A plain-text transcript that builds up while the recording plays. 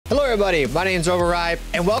Hello everybody, my name's RoboRyb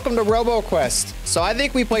and welcome to Robo Quest. So I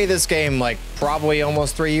think we played this game like probably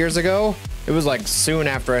almost 3 years ago. It was like soon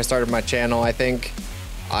after I started my channel, I think.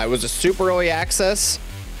 It was a super early access.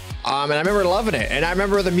 And I remember loving it, and I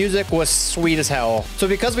remember the music was sweet as hell. So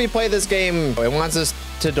because we play this game, it wants us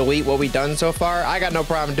to delete what we've done so far. I got no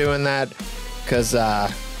problem doing that, because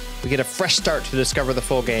we get a fresh start to discover the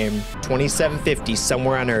full game. 2750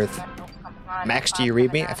 somewhere on Earth. Max, do you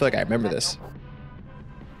read me? I feel like I remember this.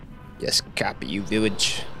 Yes, copy you,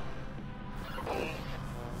 village.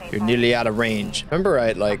 You're nearly out of range. Remember,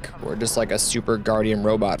 right? Like, we're just like a super guardian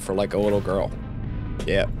robot for like a little girl.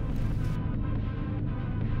 Yeah.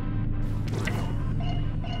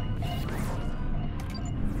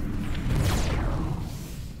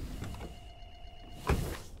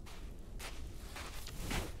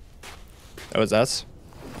 That was us.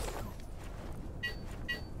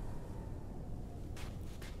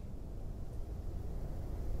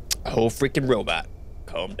 A whole freaking robot.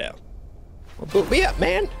 Calm down. Well, boot me up,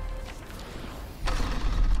 man.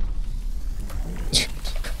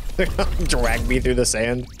 Drag me through the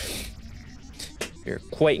sand. You're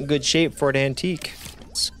quite in good shape for an antique.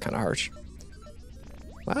 It's kind of harsh.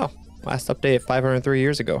 Wow. Last update 503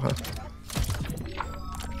 years ago, huh?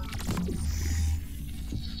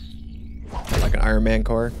 Like an Iron Man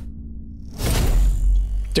core.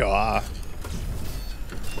 Duh.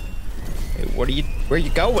 Hey, where are you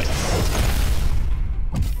going?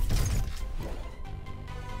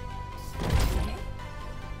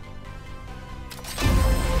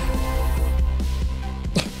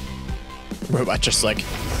 Robot just like,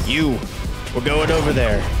 we're going over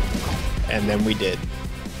there. And then we did.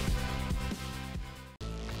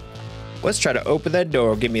 Let's try to open that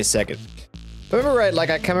door. Give me a second. If I remember right, like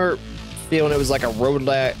I kind of feeling it was like a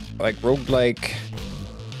roguelike,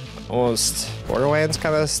 almost Borderlands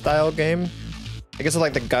kind of style game. I guess it's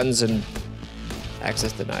like the guns and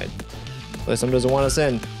access denied. But someone doesn't want us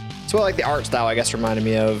in. It's what like the art style I guess reminded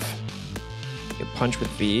me of. You punch with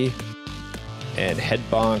V and head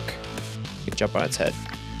bonk. You can jump on its head.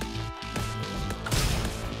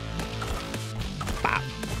 Bop.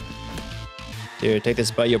 Dude, take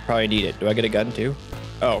this butt, you'll probably need it. Do I get a gun too?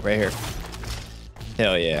 Oh, right here.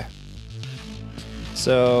 Hell yeah.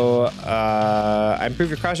 So, I improve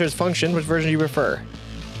your crosshair's function. Which version do you prefer?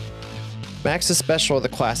 Max is special or the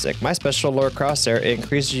classic? My special lower crosshair, it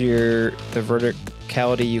increases the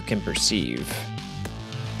verticality you can perceive.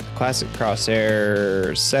 Classic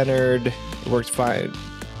crosshair centered. It works fine.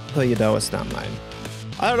 Well, you know, it's not mine.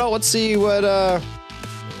 I don't know. Let's see what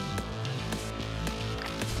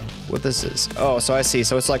this is. Oh, so I see.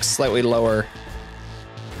 So it's like slightly lower.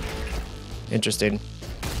 Interesting.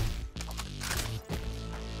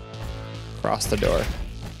 Cross the door.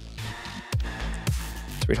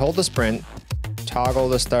 So we'd hold the sprint, toggle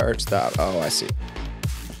the start, stop. Oh, I see.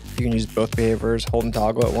 You can use both behaviors, hold and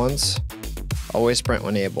toggle at once. Always sprint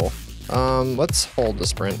when able. Let's hold the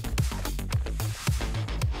sprint.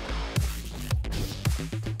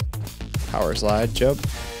 Power slide, jump.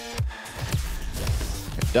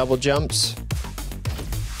 Double jumps.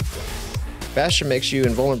 Bastion makes you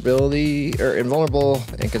invulnerable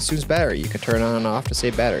and consumes battery. You can turn on and off to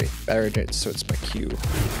save battery. Battery drains, so it's my Q.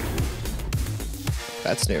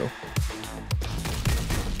 That's new.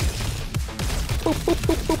 Boop, boop,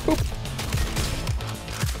 boop, boop, boop.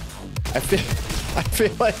 I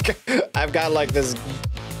feel like I've got like this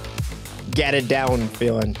gatted down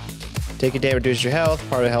feeling. Take a damage, reduce your health.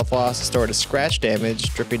 Part of health loss is stored as scratch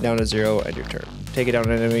damage, dripping down to 0 at your turn. Take it down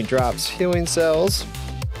an enemy drops healing cells.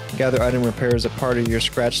 Gather item repairs a part of your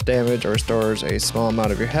scratch damage or restores a small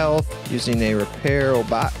amount of your health. Using a repair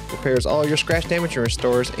bot repairs all your scratch damage and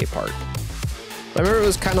restores a part. I remember it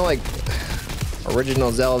was kind of like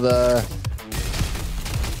original Zelda.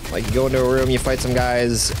 Like you go into a room, you fight some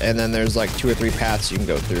guys, and then there's like 2 or 3 paths you can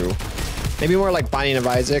go through. Maybe more like Binding of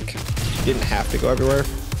Isaac. You didn't have to go everywhere.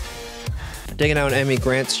 Taking out an enemy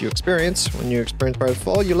grants you experience. When your experience bar is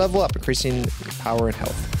full, you level up, increasing your power and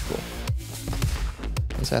health. Cool.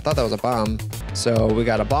 So I thought that was a bomb. So we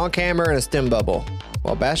got a bonk hammer and a stim bubble.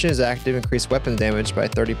 While Bastion is active, increase weapon damage by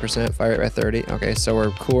 30%, fire rate by 30. Okay, so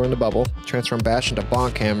we're cooler in the bubble. Transform Bastion to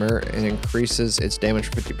bonk hammer and increases its damage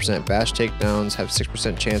for 50%. Bash takedowns have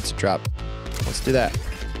 6% chance to drop. Let's do that.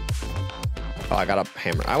 Oh, I got a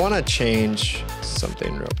hammer. I want to change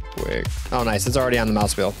something real quick. Oh, nice. It's already on the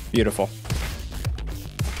mouse wheel. Beautiful.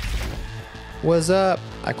 What's up?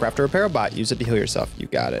 I craft a repair bot. Use it to heal yourself. You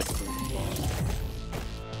got it.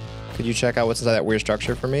 Could you check out what's inside that weird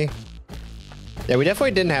structure for me? Yeah, we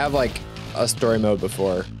definitely didn't have like a story mode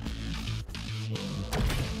before.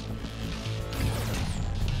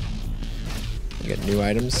 get new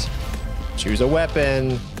items. Choose a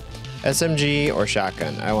weapon. SMG or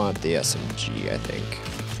shotgun. I want the SMG, I think.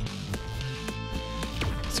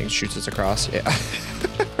 This thing shoots us across. Yeah.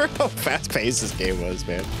 How fast-paced this game was,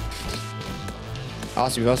 man.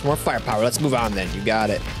 Awesome, you have some more firepower. Let's move on then. You got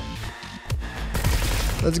it.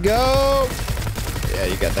 Let's go. Yeah,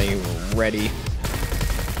 you got that thing ready.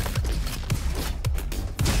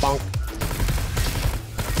 Bonk.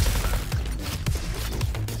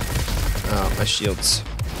 Oh, my shields.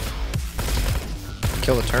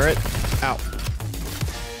 Kill the turret. Ow.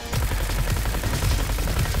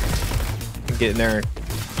 Get in there and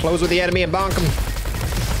close with the enemy and bonk him.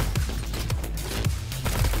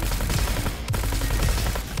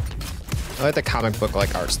 I like the comic book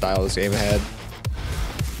like art style this game had.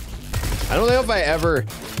 I don't know if I ever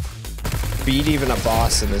beat even a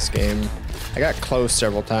boss in this game. I got close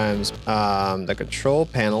several times. The control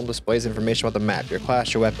panel displays information about the map, your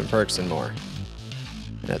class, your weapon, perks, and more.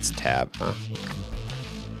 That's tab, huh?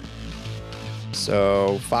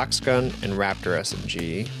 So, Fox Gun and Raptor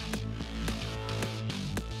SMG.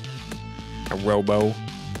 A Robo.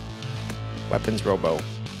 Weapons Robo.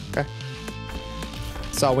 Okay.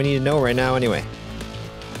 That's all we need to know right now anyway.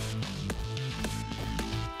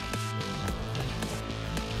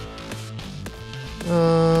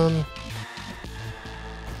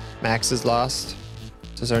 Max is lost.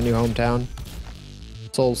 This is our new hometown.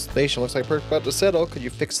 Soul Station looks like perk about to settle. Could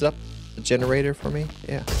you fix it up the generator for me?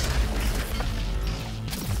 Yeah.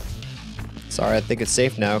 Sorry, I think it's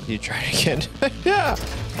safe now. Can you try it again? Yeah.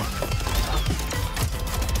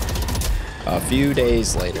 A few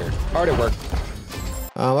days later. Hard at work.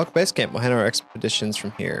 Welcome to basecamp. We'll handle our expeditions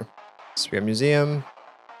from here. So we have museum.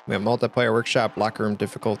 We have multiplayer workshop, locker room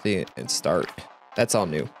difficulty, and start. That's all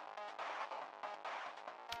new.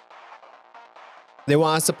 They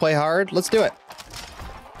want us to play hard? Let's do it.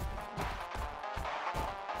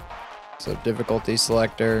 So difficulty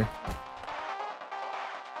selector.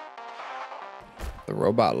 The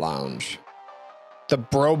robot lounge. The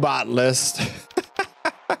brobot list.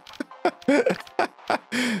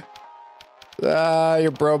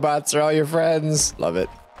 Your brobots are all your friends. Love it.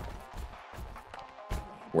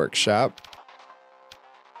 Workshop.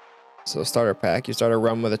 So starter pack. You start a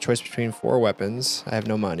run with a choice between 4 weapons. I have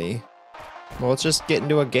no money. Well, let's just get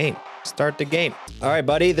into a game. Start the game. All right,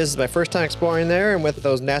 buddy. This is my first time exploring there, and with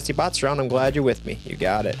those nasty bots around, I'm glad you're with me. You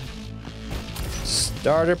got it.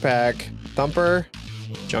 Starter pack. Thumper.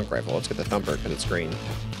 Junk rifle. Let's get the thumper because it's green.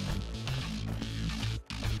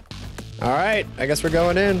 All right. I guess we're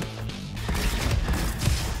going in.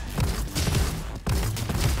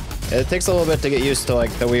 It takes a little bit to get used to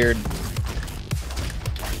like the weird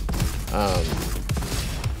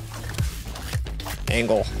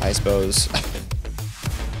angle, I suppose.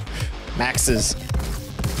 Max's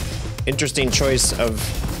interesting choice of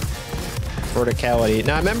verticality.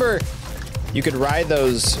 Now I remember you could ride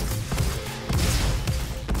those.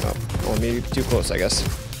 Oh, maybe too close, I guess.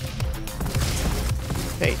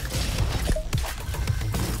 Hey,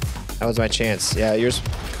 that was my chance. Yeah, yours.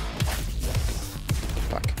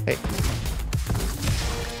 Fuck. Hey.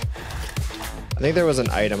 I think there was an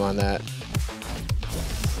item on that.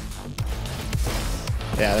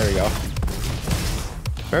 Yeah, there we go.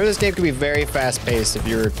 Remember, this game could be very fast-paced if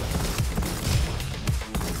you're...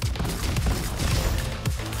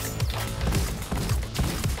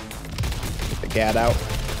 Get the gat out.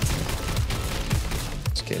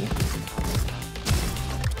 Just kidding.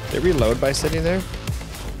 Did it reload by sitting there?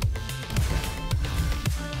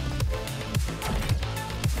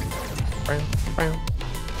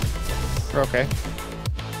 We're okay.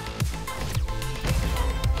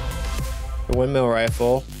 The windmill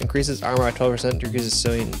rifle increases armor by 12%, decreases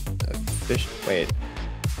ceiling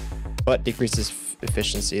but decreases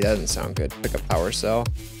efficiency. That doesn't sound good. Pick up power cell.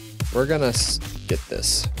 We're gonna get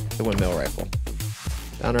this, the windmill rifle.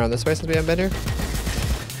 Down around this way since we haven't been here.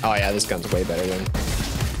 Oh yeah, this gun's way better than.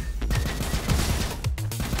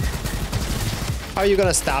 How are you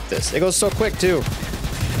gonna stop this? It goes so quick too.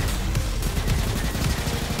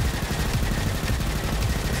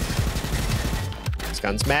 This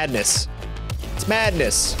gun's madness. It's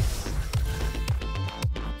madness.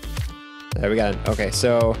 There we got it. Okay,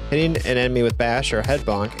 so hitting an enemy with bash or head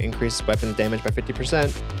bonk increases weapon damage by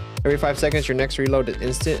 50%. Every 5 seconds, your next reload is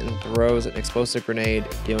instant and throws an explosive grenade,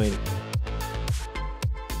 dealing.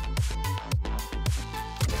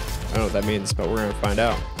 I don't know what that means, but we're gonna find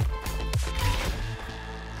out.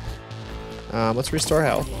 Let's restore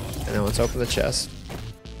health, and then let's open the chest.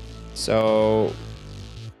 So,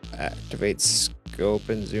 activate scope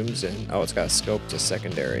and zooms in. Oh, it's got a scope to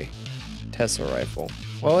secondary. Tesla rifle.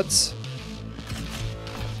 Well, let's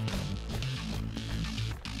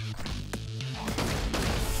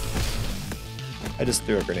I just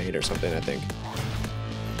threw a grenade or something, I think.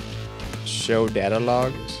 Show data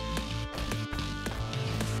logs.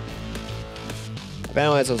 I've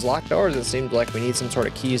analyzed those locked doors. It seems like we need some sort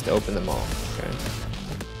of keys to open them all. Okay.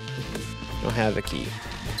 Don't have a key.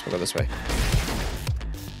 Let's go this way.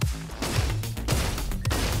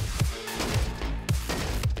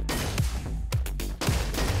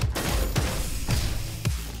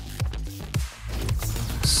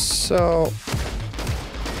 So,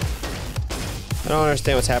 I don't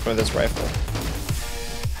understand what's happening with this rifle.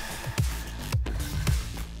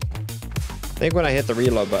 I think when I hit the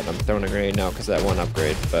reload button, I'm throwing a grenade now because that one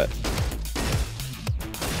upgrade, but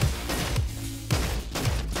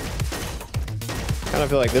I kind of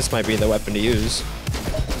feel like this might be the weapon to use.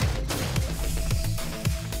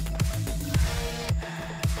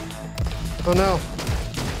 Oh no.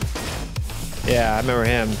 Yeah, I remember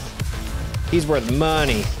him. He's worth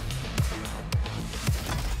money.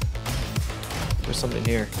 There's something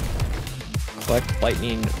here. Collect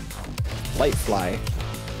lightning light fly.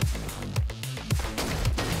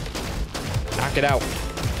 Knock it out.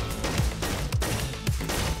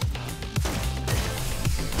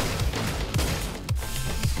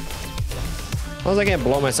 As long as I can't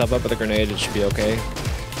blow myself up with a grenade, it should be okay.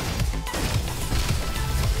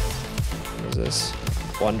 What is this?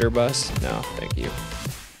 Blunderbuss? No, thank you.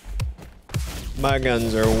 My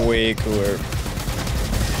guns are way cooler.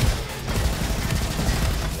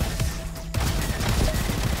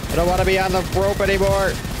 I don't want to be on the rope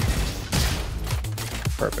anymore.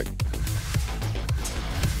 Perfect.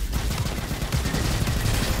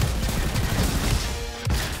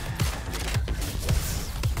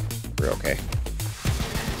 We're okay.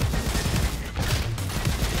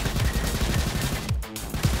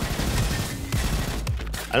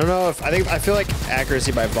 I don't know if I feel like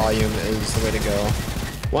accuracy by volume is the way to go.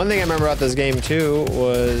 One thing I remember about this game too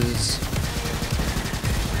was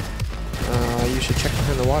you should check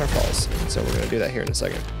behind the waterfalls. And so we're gonna do that here in a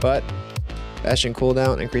second. But Bastion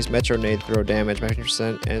cooldown, increase Metro Nade throw damage by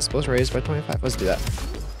 50%, and explosion raised by 25. Let's do that.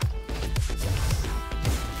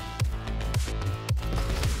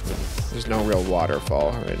 There's no real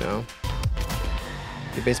waterfall right now.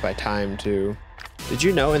 You're based by time too. Did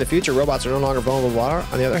you know in the future robots are no longer vulnerable to water?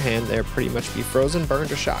 On the other hand, they'll pretty much be frozen,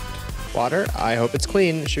 burned, or shocked. Water? I hope it's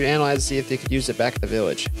clean. Should we analyze to see if they could use it back at the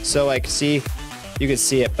village? So like, see, you could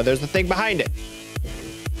see it, but there's the thing behind it.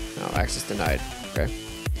 Oh, access denied. Okay.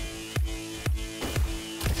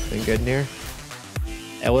 Anything good in here?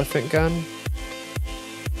 Elephant gun?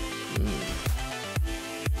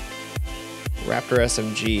 Raptor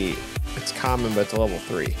SMG. It's common, but it's a level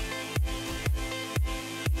 3.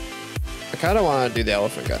 I kind of want to do the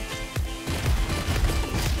elephant gun.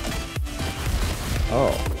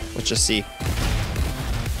 Oh, let's just see.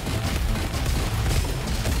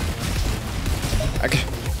 Okay.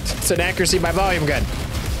 It's an accuracy by volume gun.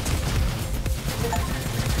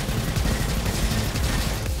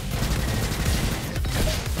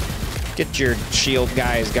 Get your shield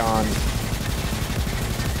guys gone.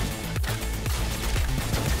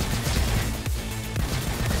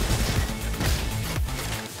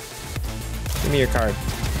 Give me your card.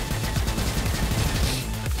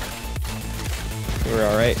 We're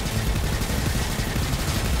all right.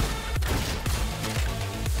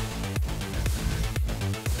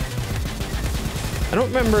 I don't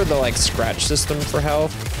remember the like scratch system for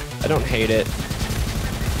health. I don't hate it.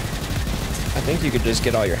 I think you could just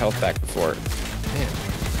get all your health back before. Man.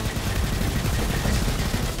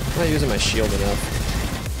 I'm not using my shield enough.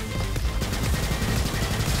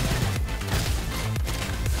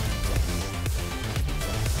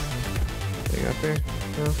 Up here?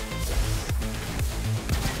 No.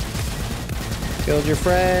 Killed your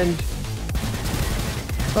friend.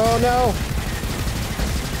 Oh no!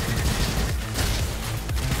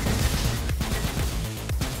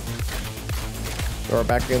 Throw her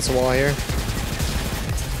back against the wall here. I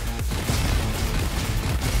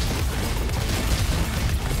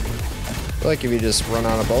feel like if you just run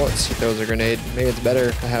out of bullets, he throws a grenade. Maybe it's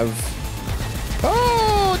better to have...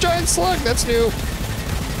 Oh! Giant slug! That's new!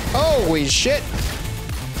 Holy shit!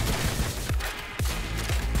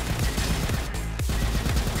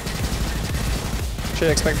 Should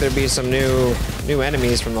expect there to be some new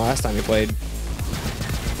enemies from the last time we played.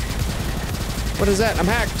 What is that? I'm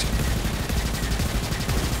hacked!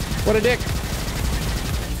 What a dick!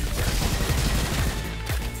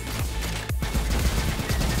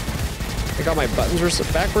 I think all my buttons were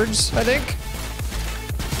set backwards, I think.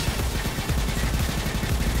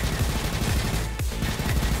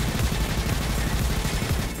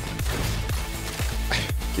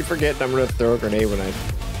 Keep forgetting I'm gonna throw a grenade when I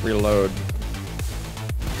reload.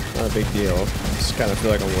 Not a big deal. Just kind of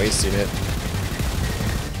feel like I'm wasting it.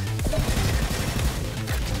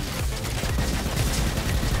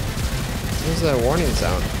 What was that warning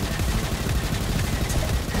sound?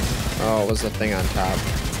 Oh, it was the thing on top.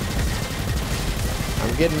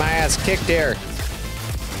 I'm getting my ass kicked here.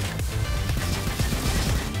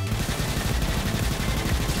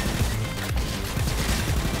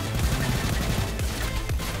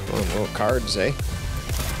 Oh, little cards, eh?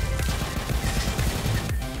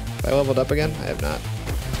 Have I leveled up again? I have not.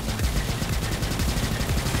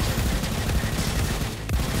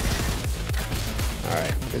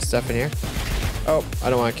 Alright, good stuff in here. Oh,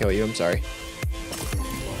 I don't want to kill you, I'm sorry.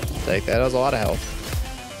 Take that, that was a lot of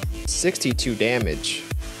health. 62 damage.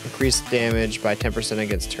 Increased damage by 10%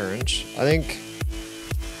 against turns. I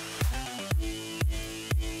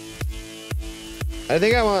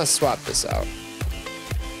think I want to swap this out.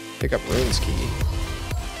 Pick up Rune's key.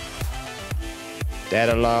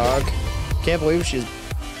 Data log. Can't believe she's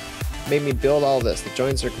made me build all this. The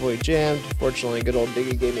joints are completely jammed. Fortunately, good old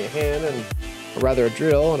Diggy gave me a hand and rather a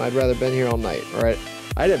drill, and I'd rather been here all night. Alright,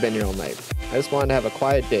 I'd have been here all night. I just wanted to have a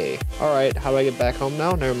quiet day. Alright, how do I get back home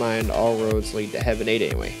now? Never mind, all roads lead to Heaven 8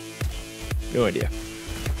 anyway. No idea.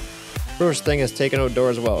 First thing is taken outdoor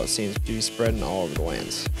as well. It seems to be spreading all over the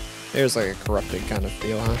lands. There's like a corrupted kind of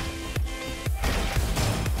feel, huh?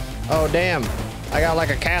 Oh damn, I got like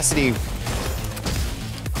a Cassidy.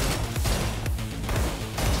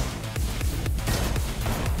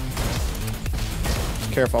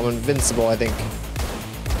 Careful, I'm invincible, I think.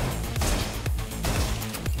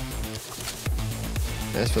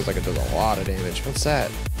 This feels like it does a lot of damage. What's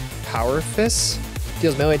that? Power Fist?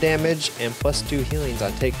 Deals melee damage and +2 healings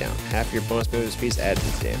on takedown. Half your bonus move speed added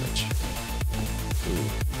to damage. Ooh.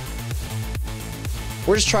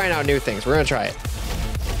 We're just trying out new things. We're gonna try it.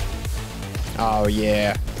 Oh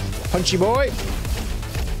yeah. Punchy boy!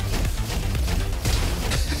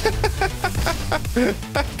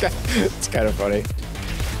 It's kind of funny.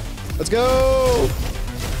 Let's go!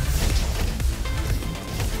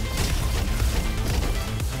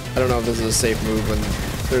 I don't know if this is a safe move when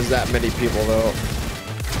there's that many people, though.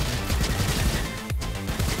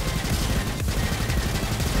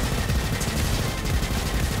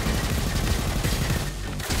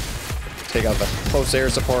 Take out the close air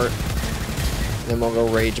support. Then we'll go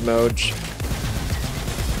rage mode.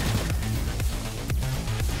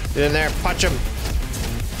 Get in there, punch him.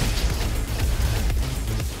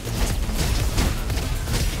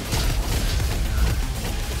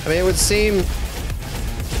 I mean, it would seem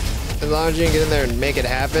as long as you can get in there and make it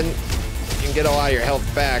happen, you can get a lot of your health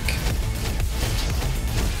back.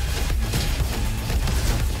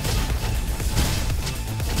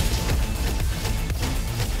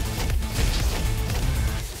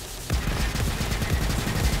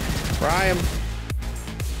 Fry him.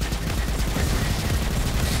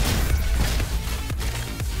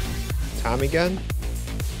 Tommy gun?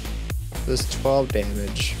 This 12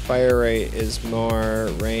 damage. Fire rate is more,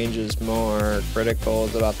 range is more, critical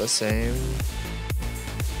is about the same.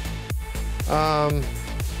 I'm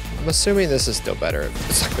assuming this is still better.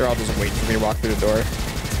 It's like they're all just waiting for me to walk through the door.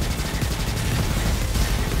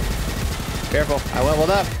 Careful, I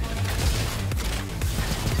leveled up.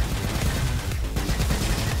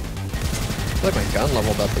 I feel like my gun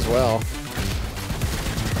leveled up as well.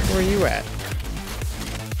 Where are you at?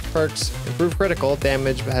 Perks, improve critical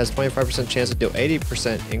damage, but has 25% chance to deal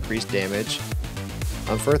 80% increased damage.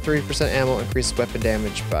 For 3% ammo, increases weapon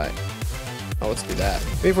damage by... Oh, let's do that.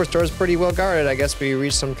 Before store is pretty well guarded. I guess we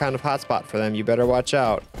reached some kind of hotspot for them. You better watch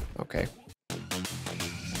out. Okay.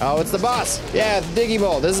 Oh, it's the boss. Yeah, Diggy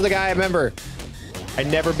Bowl. This is the guy I remember. I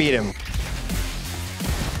never beat him.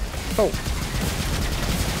 Oh.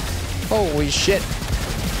 Holy shit.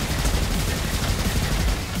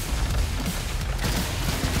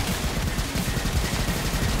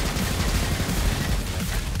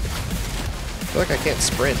 I feel like I can't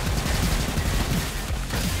sprint.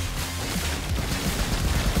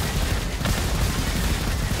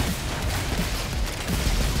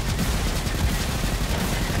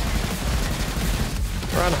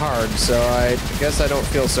 We're on hard, so I guess I don't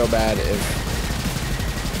feel so bad if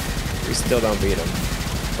we still don't beat him.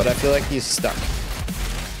 But I feel like he's stuck.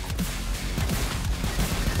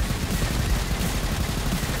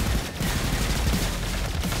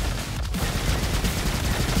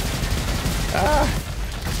 Ah!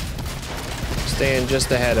 Staying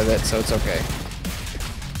just ahead of it, so it's okay.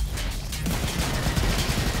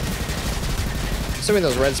 Assuming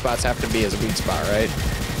those red spots have to be as a weak spot, right?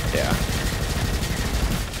 Yeah.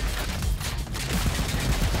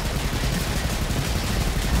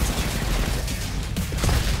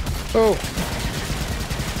 Oh!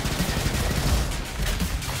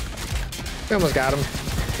 We almost got him.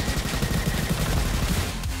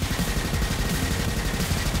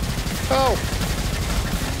 Oh!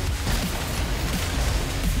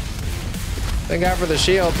 Thank God for the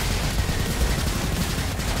shield.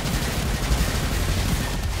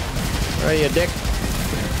 Oh, you dick.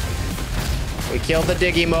 We killed the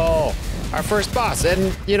Diggy Mole. Our first boss,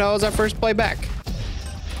 and you know, it was our first playback.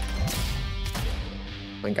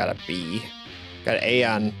 I got a B. Got an A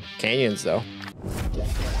on canyons, though.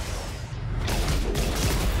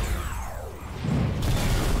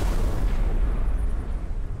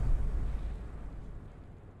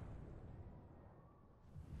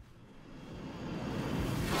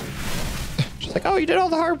 She's like, oh, you did all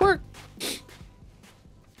the hard work.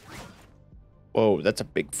 Whoa, that's a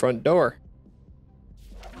big front door.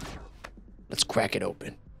 Let's crack it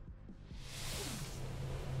open.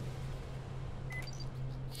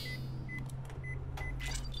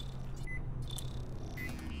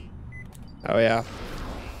 Oh, yeah.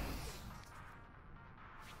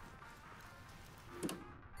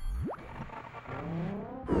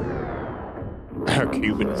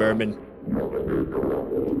 Cuban vermin.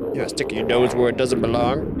 Yeah, stick your nose where it doesn't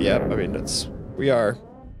belong. Yep, I mean, we are.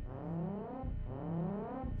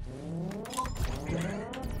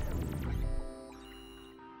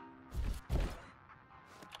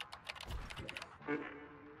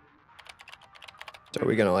 So are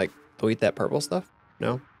we gonna, like, delete that purple stuff?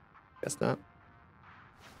 No? Guess not.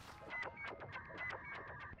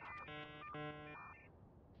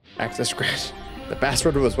 Access scratch. The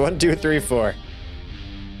password was 1234.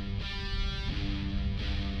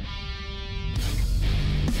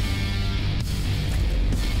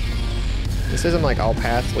 This isn't like all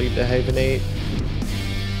paths lead to Havenate.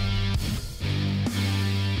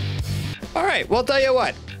 All right, well, tell you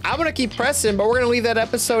what. I'm gonna keep pressing, but we're gonna leave that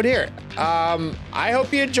episode here. I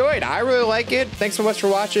hope you enjoyed. I really like it. Thanks so much for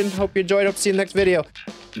watching. Hope you enjoyed. Hope to see you in the next video.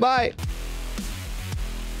 Bye.